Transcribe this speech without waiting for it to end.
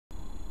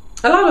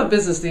A lot of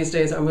business these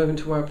days are moving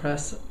to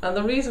WordPress, and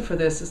the reason for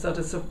this is that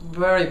it's a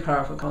very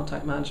powerful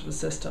content management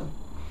system.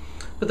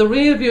 But the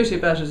real beauty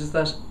about it is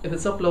that if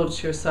it's uploaded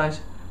to your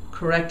site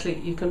correctly,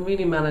 you can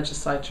really manage a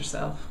site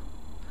yourself.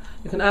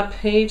 You can add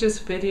pages,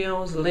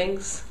 videos,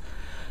 links.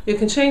 You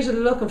can change the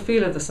look and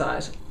feel of the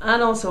site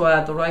and also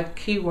add the right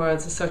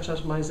keywords and search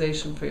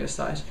optimization for your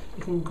site.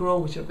 You can grow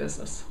with your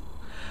business.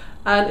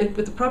 And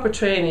with the proper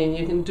training,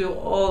 you can do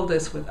all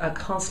this without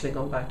constantly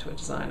going back to a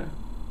designer.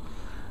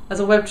 As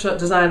a web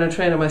designer and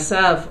trainer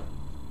myself,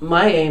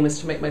 my aim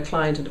is to make my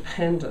client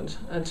independent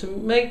and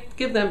to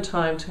give them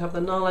time to have the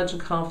knowledge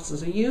and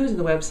confidence of using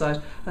the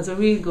website as a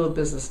really good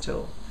business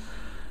tool.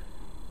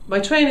 My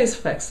training is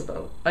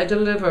flexible. I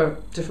deliver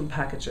different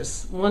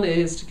packages. One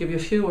is to give you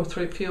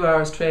a few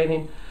hours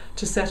training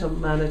to set and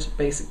manage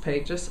basic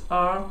pages,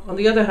 or on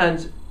the other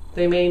hand,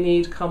 they may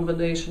need a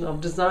combination of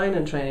design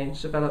and training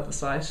to develop the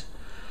site.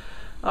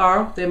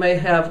 Or they may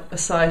have a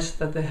site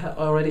that they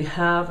already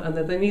have and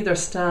that they need their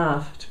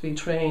staff to be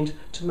trained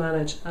to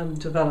manage and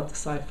develop the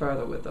site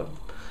further with them.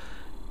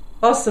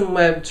 Us in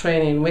Web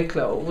Training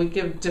Wicklow, we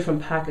give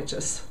different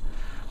packages,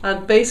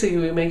 and basically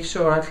we make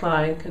sure our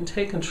client can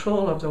take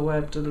control of their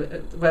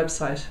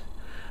website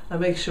and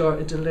make sure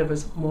it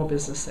delivers more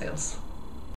business sales.